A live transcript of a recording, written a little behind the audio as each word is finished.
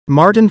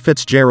Martin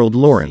Fitzgerald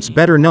Lawrence,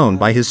 better known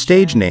by his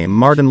stage name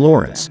Martin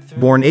Lawrence,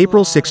 born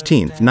April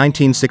 16,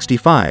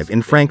 1965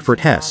 in Frankfurt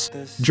Hesse,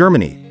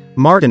 Germany.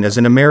 Martin is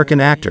an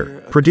American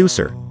actor,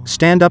 producer,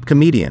 stand-up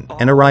comedian,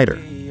 and a writer.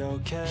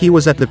 He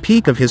was at the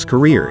peak of his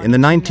career in the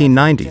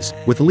 1990s,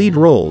 with lead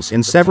roles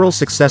in several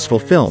successful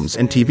films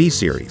and TV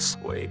series.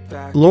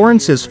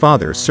 Lawrence's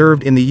father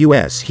served in the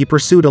U.S. He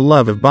pursued a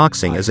love of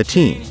boxing as a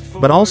teen,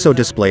 but also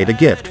displayed a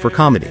gift for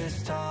comedy.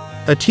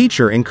 A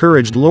teacher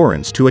encouraged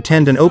Lawrence to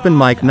attend an open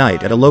mic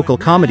night at a local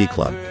comedy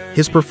club.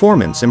 His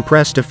performance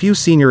impressed a few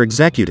senior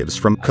executives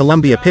from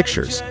Columbia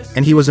Pictures,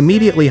 and he was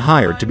immediately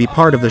hired to be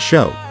part of the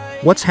show,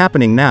 What's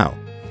Happening Now?,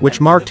 which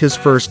marked his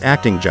first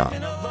acting job.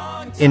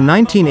 In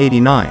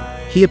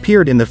 1989, he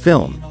appeared in the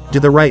film,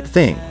 Do the Right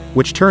Thing,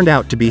 which turned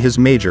out to be his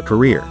major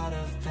career.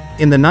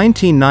 In the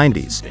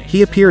 1990s,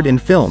 he appeared in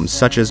films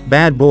such as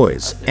Bad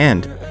Boys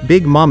and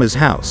Big Mama's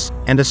House,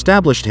 and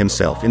established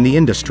himself in the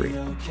industry.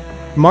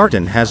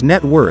 Martin has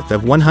net worth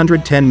of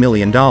 $110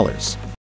 million.